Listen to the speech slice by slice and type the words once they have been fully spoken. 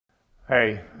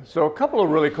Hey, so a couple of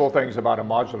really cool things about a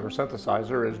modular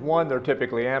synthesizer is one, they're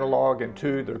typically analog, and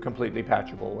two, they're completely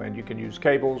patchable, and you can use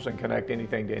cables and connect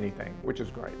anything to anything, which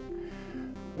is great.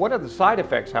 One of the side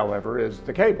effects, however, is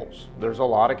the cables. There's a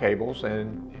lot of cables,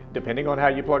 and depending on how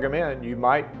you plug them in, you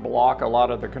might block a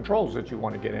lot of the controls that you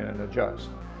want to get in and adjust.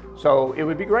 So it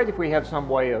would be great if we had some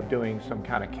way of doing some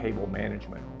kind of cable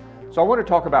management. So I want to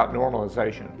talk about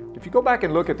normalization. If you go back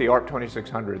and look at the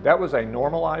ARP2600, that was a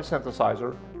normalized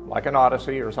synthesizer, like an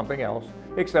Odyssey or something else,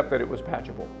 except that it was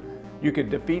patchable. You could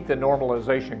defeat the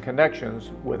normalization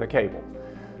connections with a cable.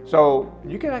 So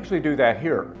you can actually do that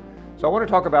here. So I want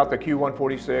to talk about the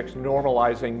Q146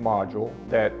 normalizing module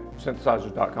that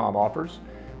synthesizers.com offers.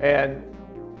 And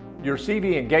your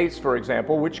CV and gates, for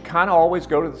example, which kind of always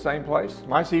go to the same place.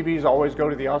 My CVs always go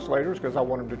to the oscillators because I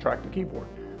want them to track the keyboard.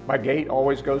 My gate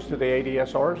always goes to the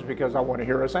ADSRs because I want to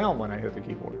hear a sound when I hit the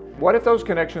keyboard. What if those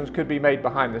connections could be made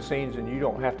behind the scenes and you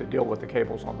don't have to deal with the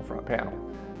cables on the front panel?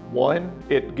 One,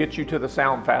 it gets you to the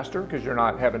sound faster because you're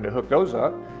not having to hook those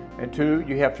up. And two,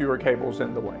 you have fewer cables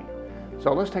in the way.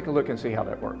 So let's take a look and see how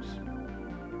that works.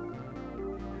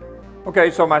 Okay,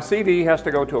 so my CV has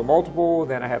to go to a multiple,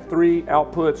 then I have three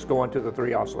outputs going to the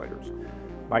three oscillators.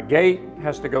 My gate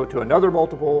has to go to another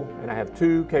multiple, and I have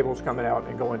two cables coming out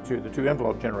and going to the two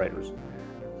envelope generators.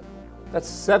 That's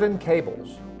 7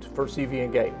 cables for CV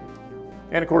and gate.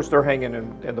 And of course, they're hanging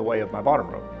in the way of my bottom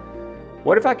row.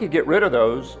 What if I could get rid of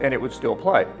those and it would still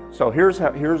play? So here's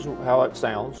how it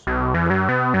sounds. Okay,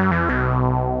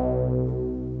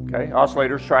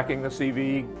 oscillators tracking the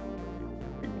CV,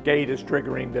 gate is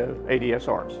triggering the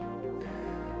ADSRs.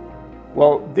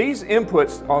 Well, these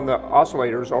inputs on the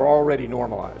oscillators are already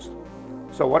normalized.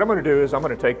 So what I'm going to do is I'm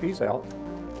going to take these out.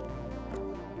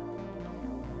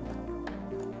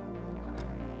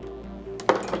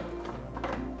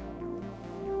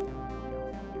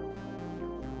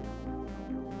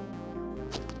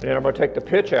 And I'm going to take the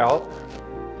pitch out.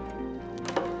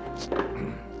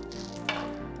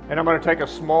 And I'm going to take a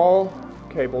small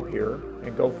cable here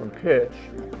and go from pitch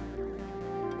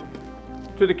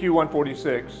to the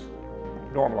Q146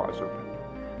 normalizer.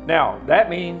 Now, that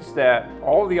means that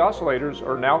all of the oscillators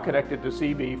are now connected to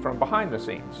CV from behind the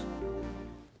scenes.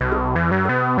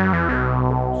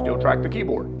 Still track the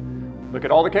keyboard. Look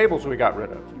at all the cables we got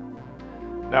rid of.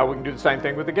 Now we can do the same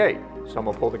thing with the gate. So I'm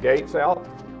going to pull the gates out.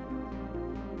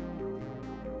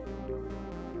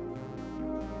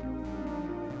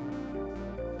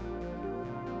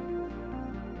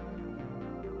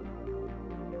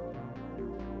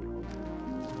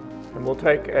 And we'll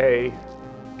take a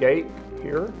gate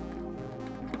here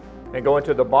and go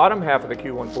into the bottom half of the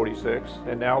Q146,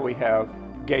 and now we have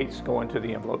gates going to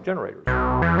the envelope generators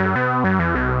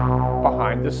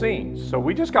behind the scenes. So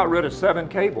we just got rid of 7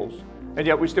 cables, and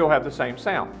yet we still have the same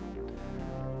sound.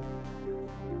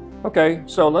 Okay,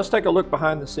 so let's take a look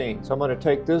behind the scenes. I'm going to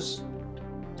take this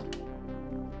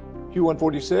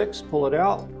Q146, pull it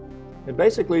out, and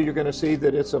basically you're going to see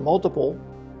that it's a multiple,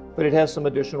 but it has some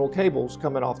additional cables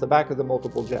coming off the back of the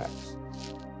multiple jacks.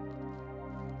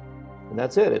 And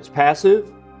that's it. It's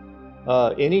passive.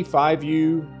 Any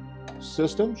 5U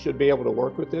system should be able to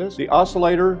work with this. The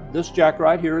oscillator, this jack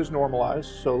right here is normalized,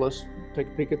 so let's take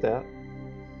a peek at that.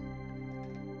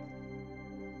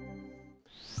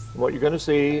 What you're going to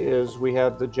see is we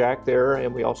have the jack there,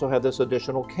 and we also have this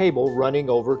additional cable running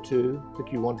over to the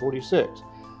Q146.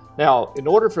 Now, in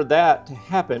order for that to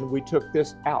happen, we took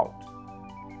this out.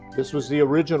 This was the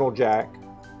original jack,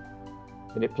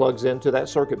 and it plugs into that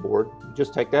circuit board. You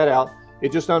just take that out.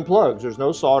 It just unplugs. There's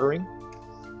no soldering.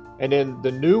 And then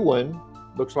the new one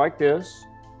looks like this.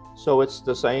 So it's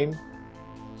the same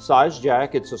size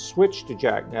jack. It's a switch to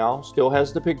jack now. Still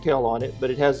has the pigtail on it,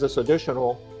 but it has this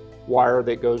additional wire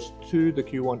that goes to the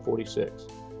Q146.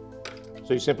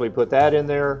 So you simply put that in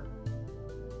there,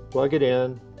 plug it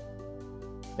in,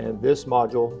 and this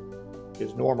module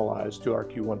is normalized to our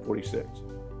Q146.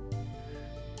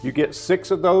 You get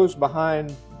 6 of those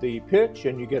behind the pitch,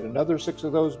 and you get another 6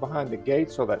 of those behind the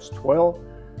gate, so that's 12.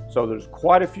 So there's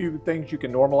quite a few things you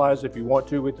can normalize if you want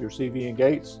to with your CV and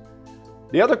gates.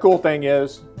 The other cool thing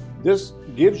is this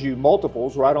gives you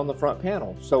multiples right on the front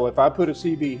panel. So if I put a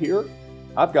CV here,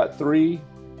 I've got 3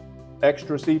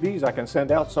 extra CVs I can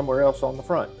send out somewhere else on the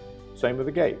front. Same with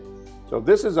the gate. So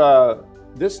this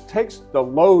takes the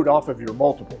load off of your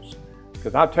multiples.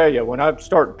 Because I'll tell you, when I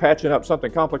start patching up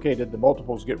something complicated, the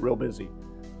multiples get real busy.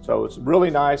 So it's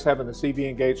really nice having the CV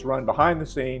and gates run behind the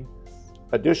scene,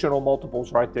 additional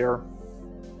multiples right there,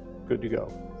 good to go.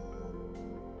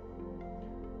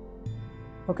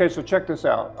 Okay, so check this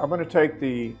out. I'm going to take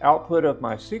the output of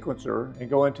my sequencer and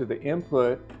go into the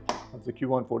input of the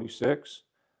Q146.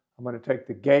 I'm going to take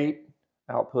the gate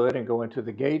output and go into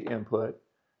the gate input.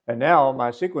 And now my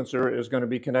sequencer is going to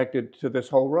be connected to this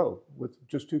whole row with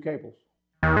just 2 cables.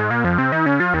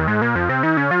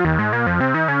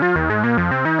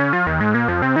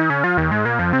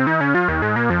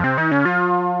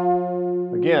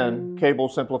 Again, cable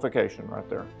simplification right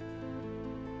there.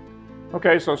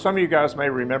 Okay, so some of you guys may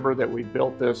remember that we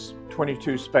built this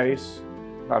 22 space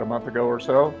about a month ago or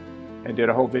so and did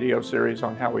a whole video series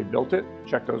on how we built it.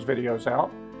 Check those videos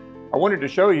out. I wanted to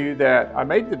show you that I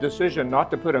made the decision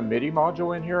not to put a MIDI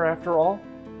module in here after all,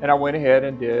 and I went ahead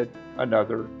and did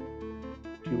another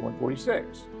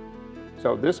Q146.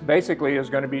 So this basically is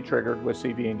going to be triggered with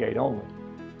CV and gate only.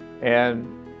 And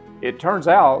it turns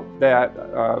out that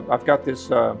I've got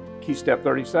this key step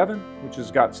 37, which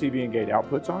has got CV and gate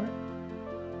outputs on it.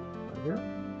 Right here.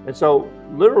 And so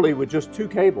literally with just 2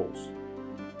 cables,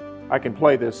 I can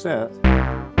play this synth.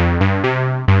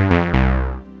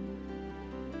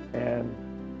 And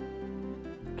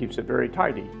keeps it very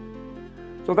tidy.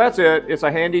 So that's it. It's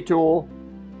a handy tool.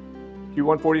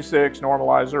 Q146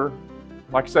 normalizer.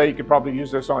 Like I say, you could probably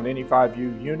use this on any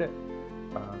 5U unit.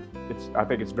 I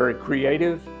think it's very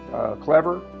creative,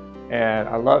 clever, and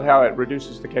I love how it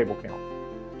reduces the cable count.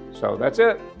 So that's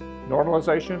it.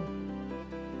 Normalization,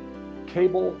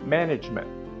 cable management.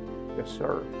 Yes,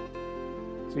 sir.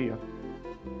 See ya.